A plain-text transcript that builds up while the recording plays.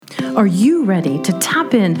Are you ready to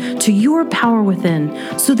tap in to your power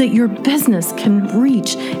within so that your business can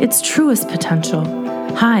reach its truest potential?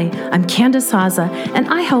 Hi, I'm Candace Haza, and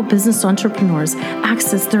I help business entrepreneurs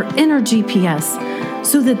access their inner GPS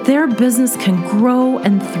so that their business can grow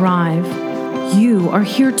and thrive. You are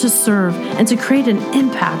here to serve and to create an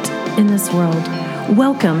impact in this world.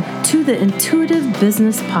 Welcome to the Intuitive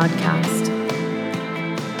Business Podcast.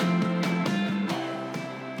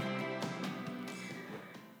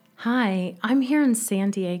 Hi, I'm here in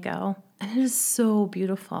San Diego, and it is so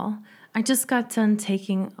beautiful. I just got done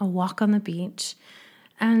taking a walk on the beach,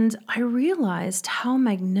 and I realized how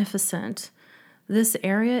magnificent this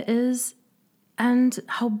area is and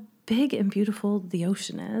how big and beautiful the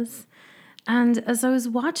ocean is. And as I was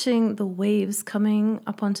watching the waves coming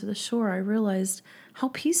up onto the shore, I realized how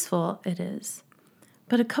peaceful it is.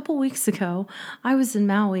 But a couple weeks ago, I was in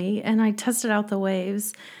Maui and I tested out the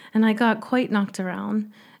waves and I got quite knocked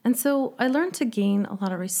around. And so I learned to gain a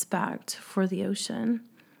lot of respect for the ocean.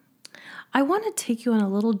 I want to take you on a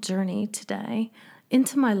little journey today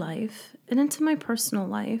into my life and into my personal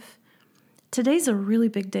life. Today's a really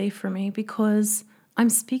big day for me because I'm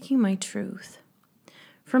speaking my truth.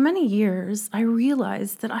 For many years, I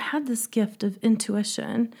realized that I had this gift of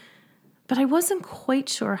intuition, but I wasn't quite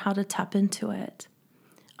sure how to tap into it.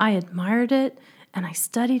 I admired it and I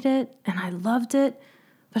studied it and I loved it,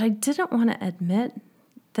 but I didn't want to admit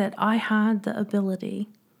that I had the ability,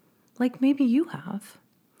 like maybe you have.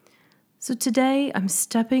 So today I'm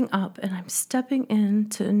stepping up and I'm stepping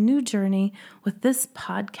into a new journey with this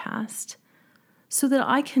podcast so that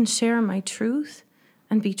I can share my truth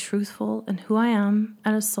and be truthful in who I am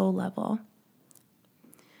at a soul level.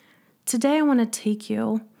 Today I want to take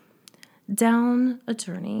you down a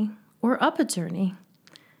journey or up a journey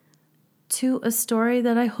to a story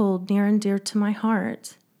that I hold near and dear to my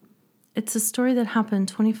heart. It's a story that happened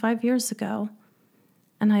 25 years ago,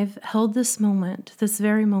 and I've held this moment, this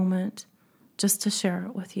very moment, just to share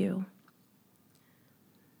it with you.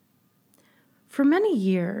 For many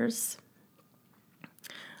years,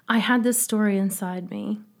 I had this story inside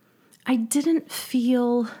me. I didn't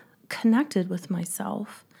feel connected with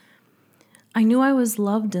myself. I knew I was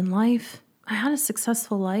loved in life. I had a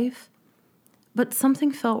successful life, but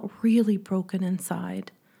something felt really broken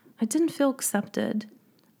inside. I didn't feel accepted.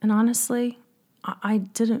 And honestly, I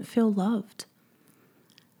didn't feel loved.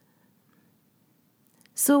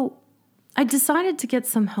 So I decided to get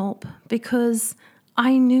some help because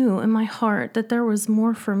I knew in my heart that there was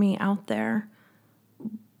more for me out there,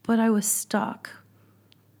 but I was stuck.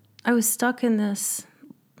 I was stuck in this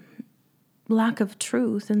lack of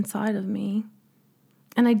truth inside of me,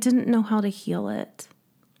 and I didn't know how to heal it.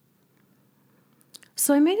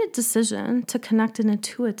 So I made a decision to connect an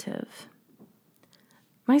intuitive.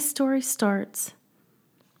 My story starts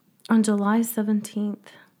on July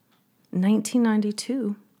 17th,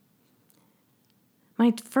 1992.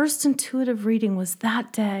 My first intuitive reading was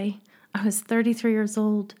that day. I was 33 years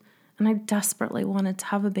old, and I desperately wanted to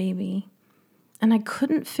have a baby. And I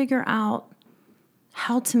couldn't figure out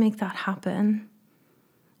how to make that happen.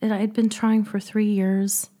 I had been trying for 3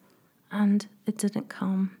 years, and it didn't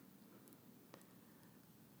come.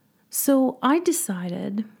 So I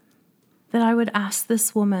decided that I would ask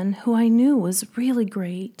this woman who I knew was really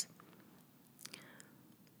great.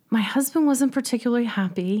 My husband wasn't particularly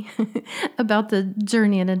happy about the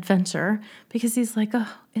journey and adventure because he's like, oh,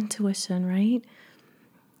 intuition, right?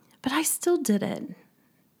 But I still did it.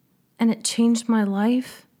 And it changed my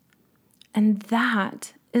life. And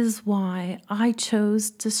that is why I chose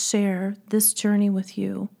to share this journey with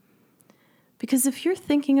you. Because if you're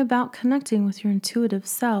thinking about connecting with your intuitive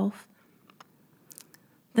self,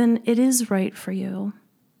 then it is right for you.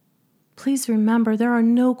 Please remember, there are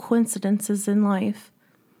no coincidences in life.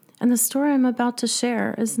 And the story I'm about to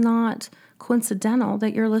share is not coincidental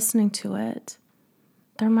that you're listening to it.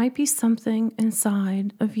 There might be something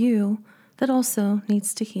inside of you that also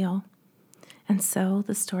needs to heal. And so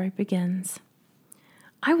the story begins.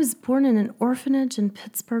 I was born in an orphanage in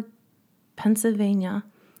Pittsburgh, Pennsylvania.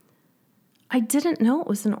 I didn't know it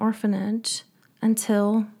was an orphanage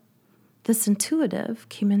until this intuitive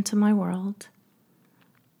came into my world.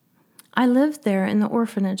 I lived there in the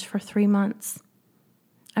orphanage for 3 months.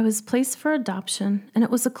 I was placed for adoption, and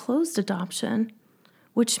it was a closed adoption,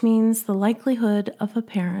 which means the likelihood of a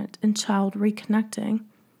parent and child reconnecting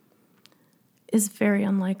is very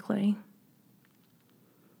unlikely.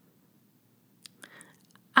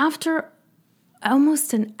 After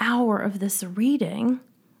almost an hour of this reading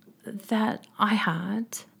that I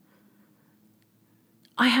had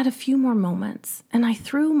a few more moments, and I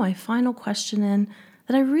threw my final question in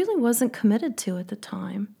that I really wasn't committed to at the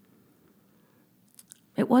time.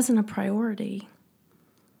 It wasn't a priority.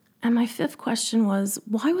 And my fifth question was,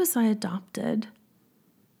 why was I adopted?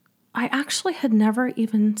 I actually had never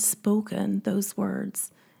even spoken those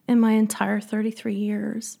words in my entire 33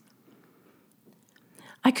 years.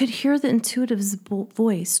 I could hear the intuitive's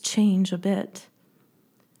voice change a bit.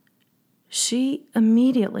 She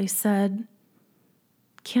immediately said,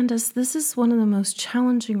 Candace, this is one of the most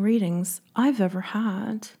challenging readings I've ever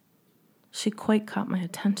had. She quite caught my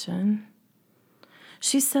attention.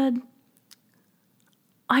 She said,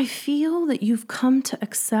 I feel that you've come to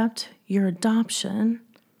accept your adoption,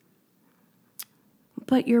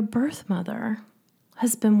 but your birth mother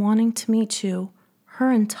has been wanting to meet you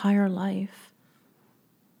her entire life.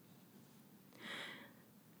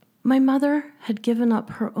 My mother had given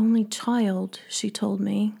up her only child, she told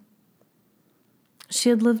me. She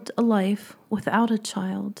had lived a life without a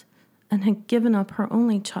child and had given up her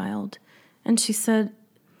only child, and she said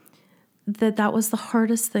that that was the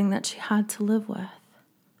hardest thing that she had to live with.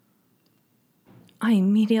 I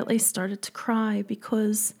immediately started to cry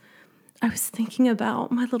because I was thinking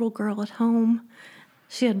about my little girl at home.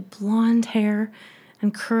 She had blonde hair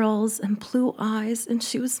and curls and blue eyes, and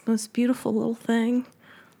she was the most beautiful little thing.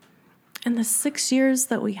 And the 6 years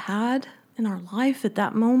that we had in our life at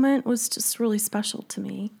that moment was just really special to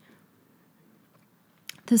me.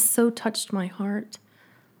 This so touched my heart.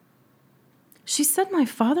 She said my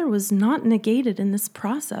father was not negated in this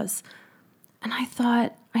process, and I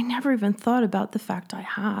never even thought about the fact I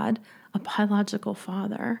had a biological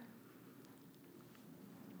father.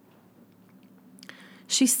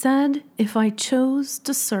 She said if I chose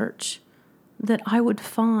to search, that I would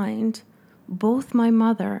find both my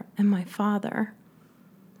mother and my father.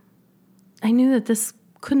 I knew that this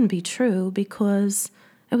couldn't be true because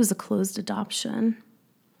it was a closed adoption.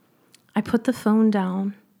 I put the phone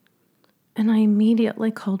down and I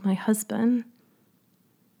immediately called my husband.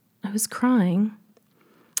 I was crying,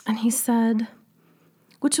 and he said,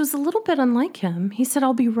 which was a little bit unlike him, he said,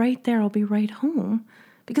 I'll be right there, I'll be right home,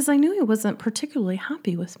 because I knew he wasn't particularly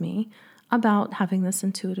happy with me about having this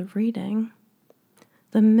intuitive reading.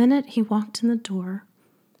 The minute he walked in the door,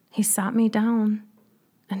 he sat me down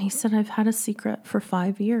and he said, I've had a secret for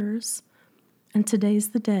 5 years, and today's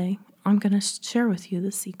the day I'm going to share with you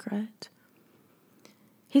the secret.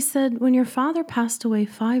 He said, when your father passed away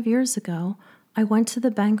 5 years ago, I went to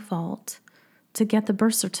the bank vault to get the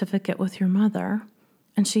birth certificate with your mother,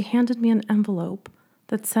 and she handed me an envelope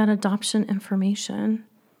that said adoption information.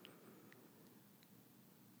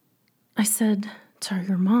 I said to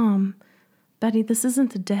your mom, Betty, this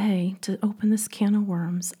isn't the day to open this can of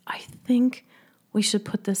worms. I think we should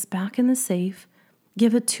put this back in the safe,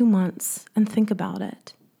 give it 2 months, and think about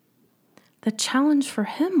it. The challenge for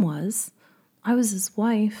him was I was his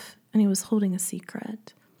wife and he was holding a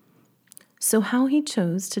secret. So how he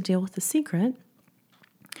chose to deal with the secret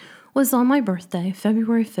was on my birthday,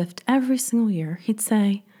 February 5th, every single year, he'd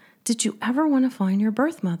say, did you ever want to find your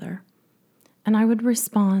birth mother? And I would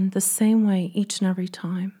respond the same way each and every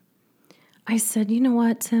time. I said, you know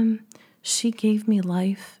what, Tim? She gave me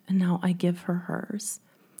life, and now I give her hers.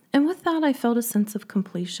 And with that, I felt a sense of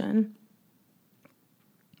completion.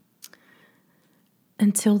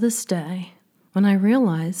 Until this day, when I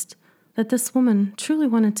realized that this woman truly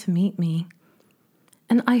wanted to meet me.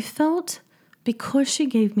 And I felt, because she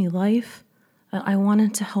gave me life, that I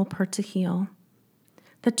wanted to help her to heal.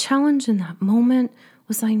 The challenge in that moment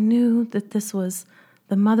was I knew that this was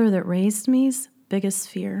the mother that raised me's biggest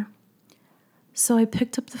fear. So I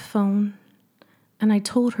picked up the phone and I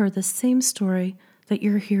told her the same story that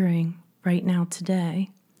you're hearing right now today.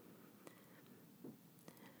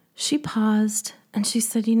 She paused and she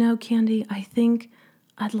said, you know, Candy, I think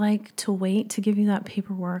I'd like to wait to give you that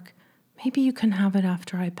paperwork. Maybe you can have it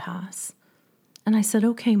after I pass. And I said,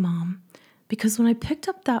 okay, Mom, because when I picked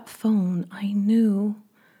up that phone, I knew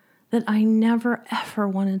that I never, ever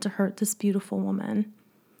wanted to hurt this beautiful woman.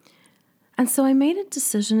 And so I made a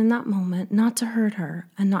decision in that moment not to hurt her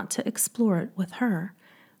and not to explore it with her.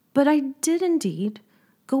 But I did indeed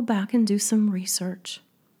go back and do some research.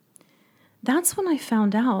 That's when I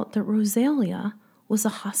found out that Rosalia was a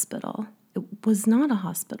hospital. It was not a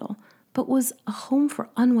hospital, but was a home for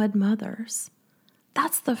unwed mothers.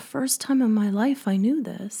 That's the first time in my life I knew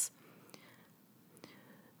this.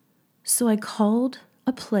 So I called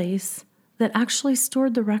a place that actually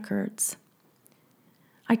stored the records.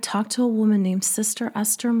 I talked to a woman named Sister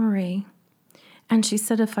Esther Marie, and she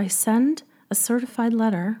said if I send a certified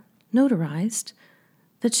letter, notarized,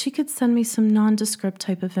 that she could send me some nondescript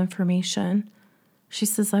type of information. She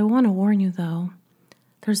says, I want to warn you though,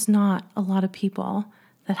 there's not a lot of people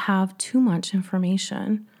that have too much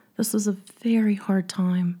information This was a very hard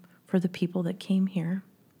time for the people that came here.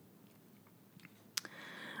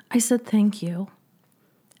 I said, thank you.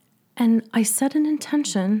 And I set an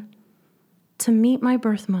intention to meet my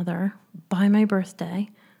birth mother by my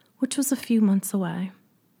birthday, which was a few months away.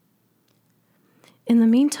 In the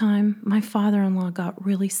meantime, my father-in-law got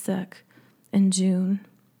really sick in June.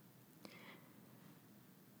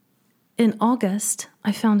 In August,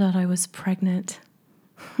 I found out I was pregnant.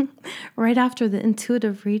 Right after the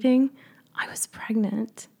intuitive reading, I was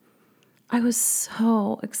pregnant. I was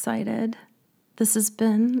so excited. This has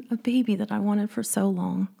been a baby that I wanted for so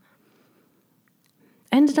long.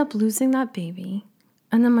 I ended up losing that baby,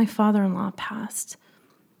 and then my father-in-law passed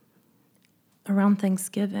around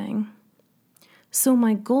Thanksgiving. So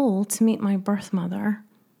my goal to meet my birth mother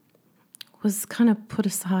was kind of put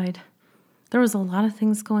aside. There was a lot of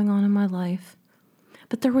things going on in my life,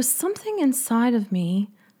 but there was something inside of me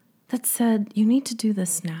that said, you need to do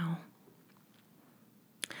this now.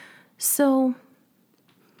 So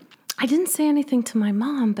I didn't say anything to my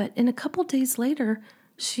mom, but in a couple days later,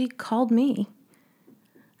 she called me.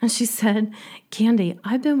 And she said, Candy,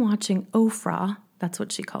 I've been watching Ofra, that's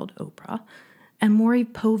what she called Oprah, and Maury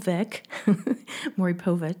Povich.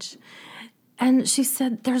 And she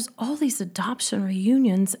said, there's all these adoption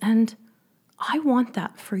reunions, and I want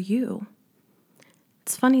that for you.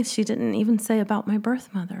 It's funny she didn't even say about my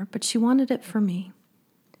birth mother, but she wanted it for me.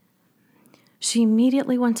 She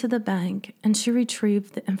immediately went to the bank and she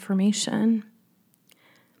retrieved the information.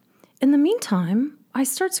 In the meantime, I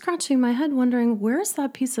start scratching my head wondering, where's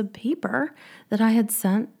that piece of paper that I had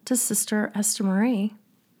sent to Sister Esther Marie?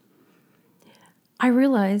 I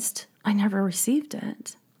realized I never received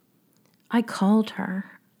it. I called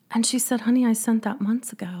her and she said, honey, I sent that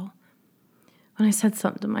months ago. When I said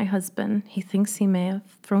something to my husband, he thinks he may have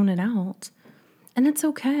thrown it out. And it's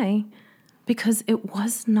okay, because it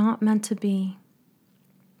was not meant to be.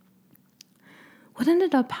 What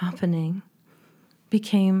ended up happening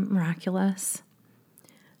became miraculous.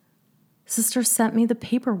 Sister sent me the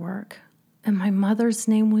paperwork, and my mother's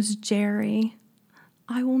name was Jerry.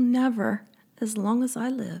 I will never, as long as I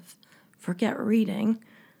live, forget reading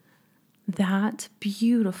that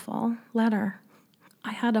beautiful letter.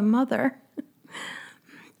 I had a mother.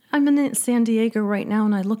 I'm in San Diego right now,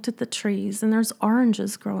 and I looked at the trees, and there's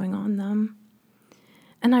oranges growing on them.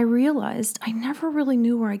 And I realized I never really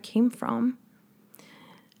knew where I came from.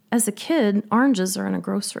 As a kid, oranges are in a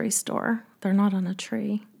grocery store. They're not on a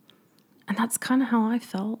tree. And that's kind of how I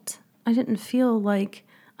felt. I didn't feel like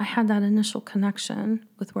I had that initial connection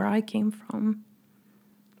with where I came from.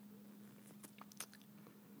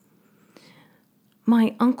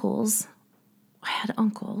 My uncles, I had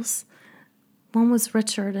uncles. One was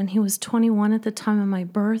Richard, and he was 21 at the time of my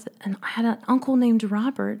birth, and I had an uncle named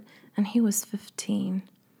Robert, and he was 15.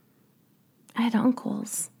 I had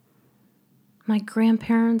uncles. My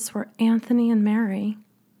grandparents were Anthony and Mary.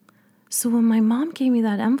 So when my mom gave me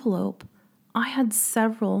that envelope, I had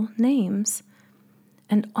several names,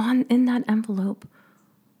 and in that envelope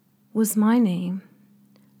was my name,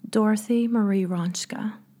 Dorothy Marie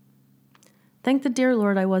Ronchka. Thank the dear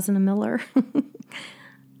Lord I wasn't a Miller.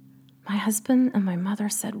 My husband and my mother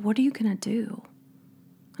said, what are you going to do?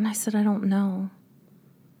 And I said, I don't know.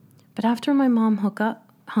 But after my mom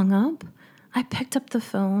hung up, I picked up the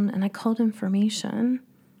phone and I called information.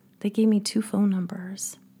 They gave me 2 phone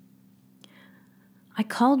numbers. I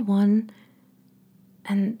called one,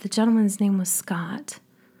 and the gentleman's name was Scott.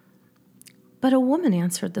 But a woman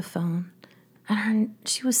answered the phone, and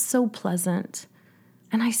she was so pleasant.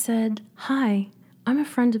 And I said, hi, I'm a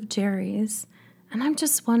friend of Jerry's, and I'm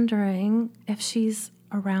just wondering if she's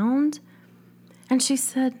around. And she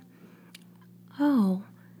said, oh.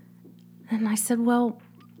 And I said, well,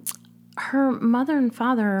 her mother and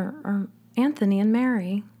father are Anthony and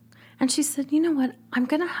Mary. And she said, you know what? I'm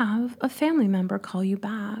going to have a family member call you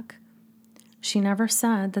back. She never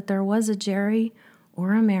said that there was a Jerry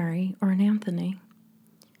or a Mary or an Anthony.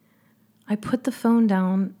 I put the phone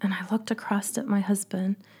down and I looked across at my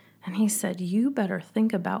husband, and he said, you better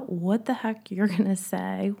think about what the heck you're going to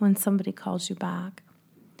say when somebody calls you back.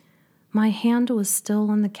 My hand was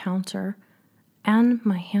still on the counter, and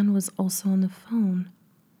my hand was also on the phone.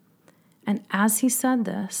 And as he said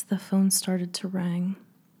this, the phone started to ring.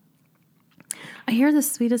 I hear the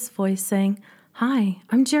sweetest voice saying, hi,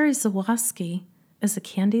 I'm Jerry Zawoski. Is the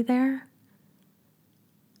Candy there?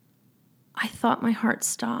 I thought my heart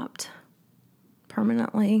stopped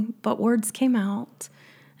permanently, but words came out,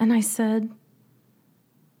 and I said,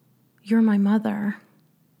 you're my mother.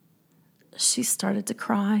 She started to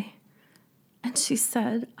cry, and she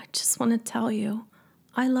said, I just want to tell you,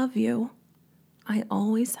 I love you. I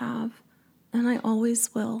always have, and I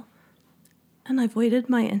always will. And I've waited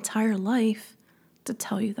my entire life to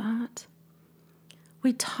tell you that.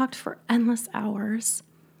 We talked for endless hours.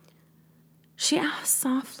 She asked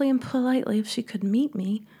softly and politely if she could meet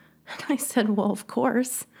me, and I said, well, of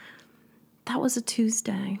course. That was a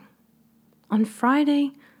Tuesday. On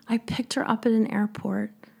Friday, I picked her up at an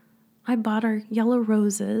airport. I bought her yellow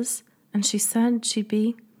roses, and she said she'd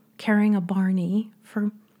be carrying a Barney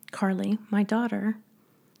for Carly, my daughter.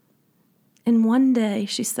 In one day,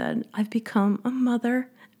 she said, I've become a mother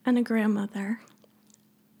and a grandmother.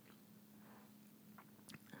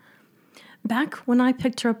 Back when I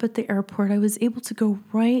picked her up at the airport, I was able to go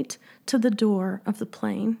right to the door of the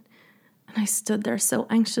plane, and I stood there so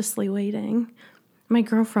anxiously waiting. My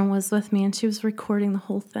girlfriend was with me, and she was recording the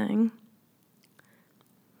whole thing.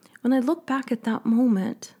 When I look back at that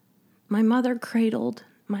moment, my mother cradled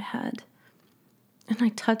my head, and I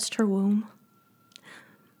touched her womb.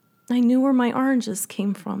 I knew where my oranges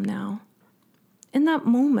came from now. In that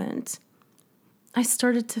moment, I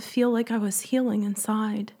started to feel like I was healing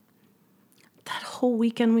inside. That whole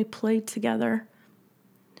weekend we played together.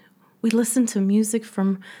 We listened to music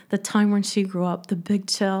from the time when she grew up, the Big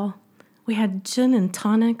Chill. We had gin and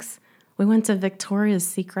tonics. We went to Victoria's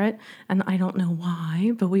Secret, and I don't know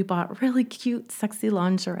why, but we bought really cute, sexy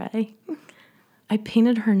lingerie. I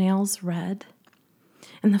painted her nails red.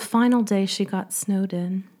 And the final day, she got snowed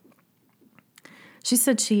in. She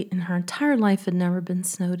said she, in her entire life, had never been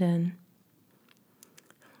snowed in.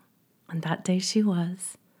 On that day, she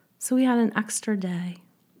was. So we had an extra day.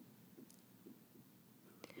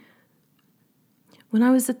 When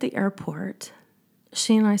I was at the airport,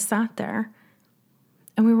 she and I sat there,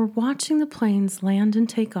 and we were watching the planes land and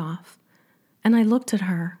take off. And I looked at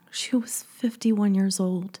her. She was 51 years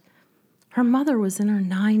old. Her mother was in her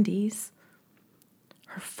 90s.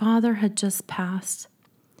 Her father had just passed.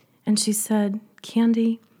 And she said,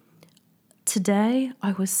 Candy, today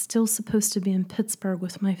I was still supposed to be in Pittsburgh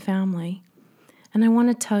with my family. And I want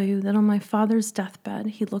to tell you that on my father's deathbed,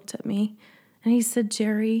 he looked at me and he said,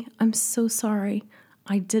 Jerry, I'm so sorry.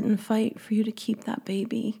 I didn't fight for you to keep that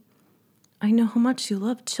baby. I know how much you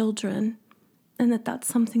love children and that that's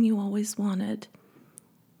something you always wanted.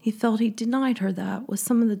 He felt he denied her that with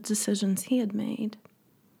some of the decisions he had made.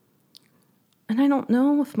 And I don't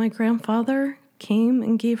know if my grandfather came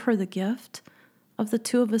and gave her the gift of the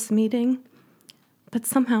two of us meeting, but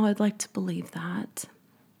somehow I'd like to believe that.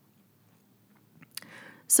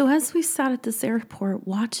 So as we sat at this airport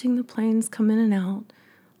watching the planes come in and out,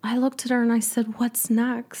 I looked at her and I said, what's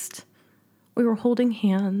next? We were holding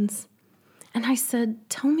hands. And I said,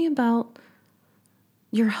 tell me about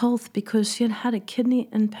your health, because she had had a kidney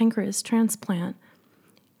and pancreas transplant.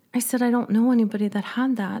 I said, I don't know anybody that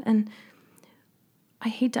had that. And I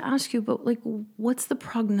hate to ask you, but what's the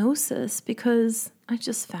prognosis? Because I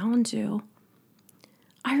just found you.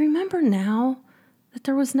 I remember now that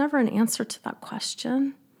there was never an answer to that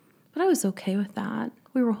question, but I was okay with that.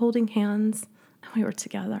 We were holding hands and we were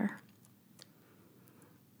together.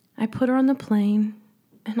 I put her on the plane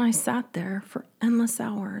and I sat there for endless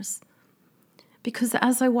hours, because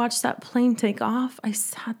as I watched that plane take off, I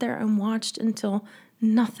sat there and watched until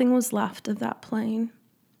nothing was left of that plane.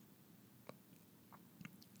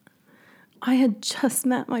 I had just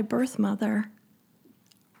met my birth mother.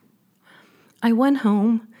 I went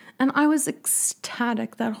home and I was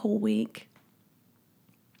ecstatic that whole week.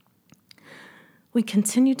 We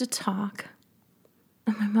continued to talk,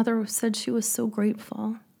 and my mother said she was so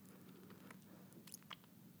grateful.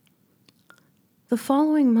 The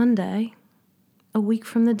following Monday, a week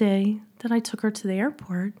from the day that I took her to the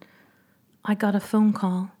airport, I got a phone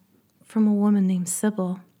call from a woman named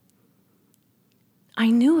Sybil. I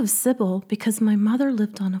knew of Sybil because my mother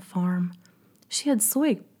lived on a farm. She had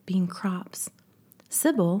soybean crops.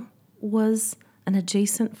 Sybil was an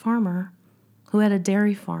adjacent farmer who had a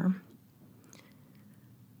dairy farm.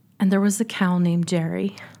 And there was a cow named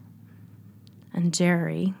Jerry. And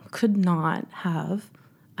Jerry could not have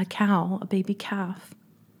a cow, a baby calf.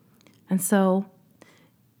 And so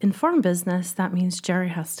in farm business, that means Jerry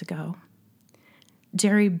has to go.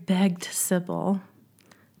 Jerry begged Sybil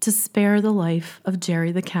to spare the life of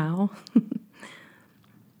Jerry the cow.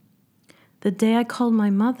 The day I called my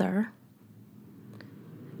mother,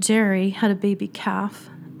 Jerry had a baby calf,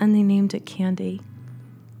 and they named it Candy.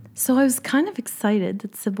 So I was kind of excited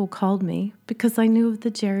that Sybil called me because I knew of the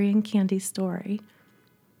Jerry and Candy story.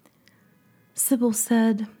 Sybil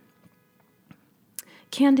said,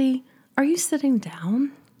 Candy, are you sitting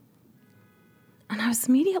down? And I was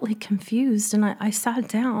immediately confused, and I sat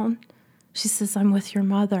down. She says, I'm with your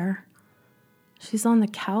mother. She's on the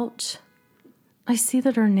couch. I see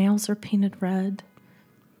that her nails are painted red.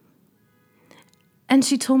 And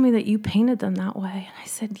she told me that you painted them that way. And I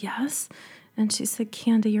said, yes. And she said,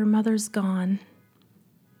 Candy, your mother's gone.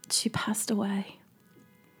 She passed away.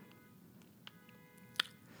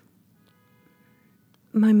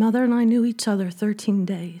 My mother and I knew each other 13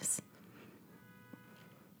 days.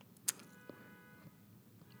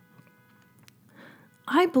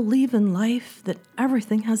 I believe in life that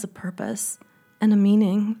everything has a purpose and a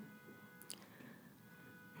meaning.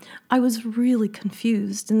 I was really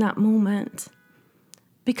confused in that moment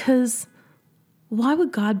because why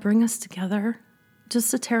would God bring us together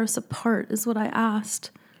just to tear us apart is what I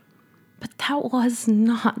asked. But that was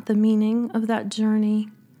not the meaning of that journey.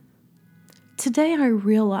 Today I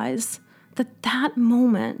realize that that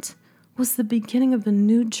moment was the beginning of a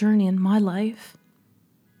new journey in my life.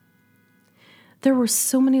 There were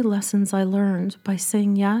so many lessons I learned by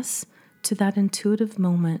saying yes to that intuitive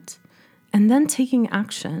moment and then taking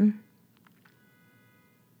action.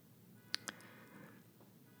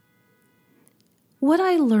 What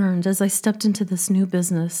I learned as I stepped into this new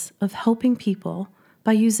business of helping people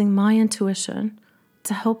by using my intuition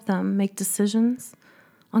to help them make decisions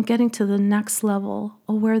on getting to the next level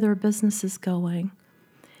of where their business is going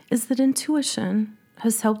is that intuition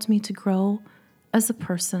has helped me to grow as a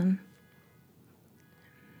person.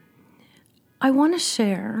 I want to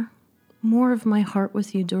share more of my heart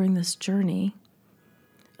with you during this journey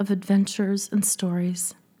of adventures and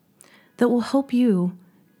stories that will help you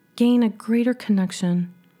gain a greater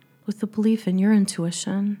connection with the belief in your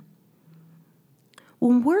intuition.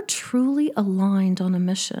 When we're truly aligned on a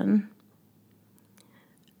mission,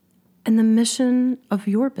 and the mission of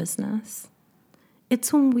your business,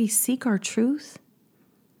 it's when we seek our truth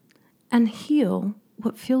and heal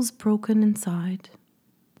what feels broken inside.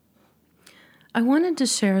 I wanted to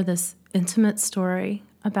share this intimate story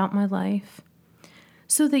about my life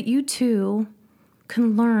so that you too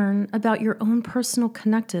can learn about your own personal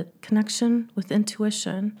connection with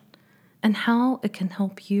intuition and how it can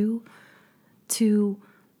help you to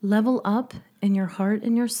level up in your heart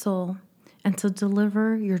and your soul and to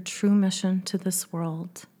deliver your true mission to this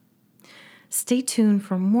world. Stay tuned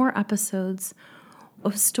for more episodes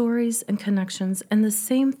of stories and connections and the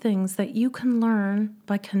same things that you can learn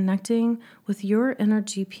by connecting with your inner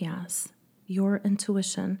GPS, your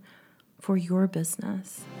intuition for your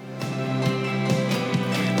business.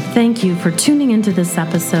 Thank you for tuning into this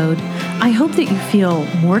episode. I hope that you feel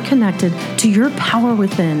more connected to your power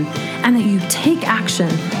within and that you take action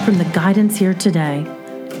from the guidance here today.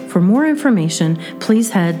 For more information, please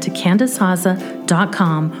head to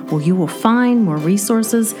CandiceHaza.com where you will find more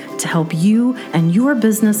resources to help you and your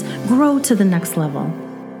business grow to the next level.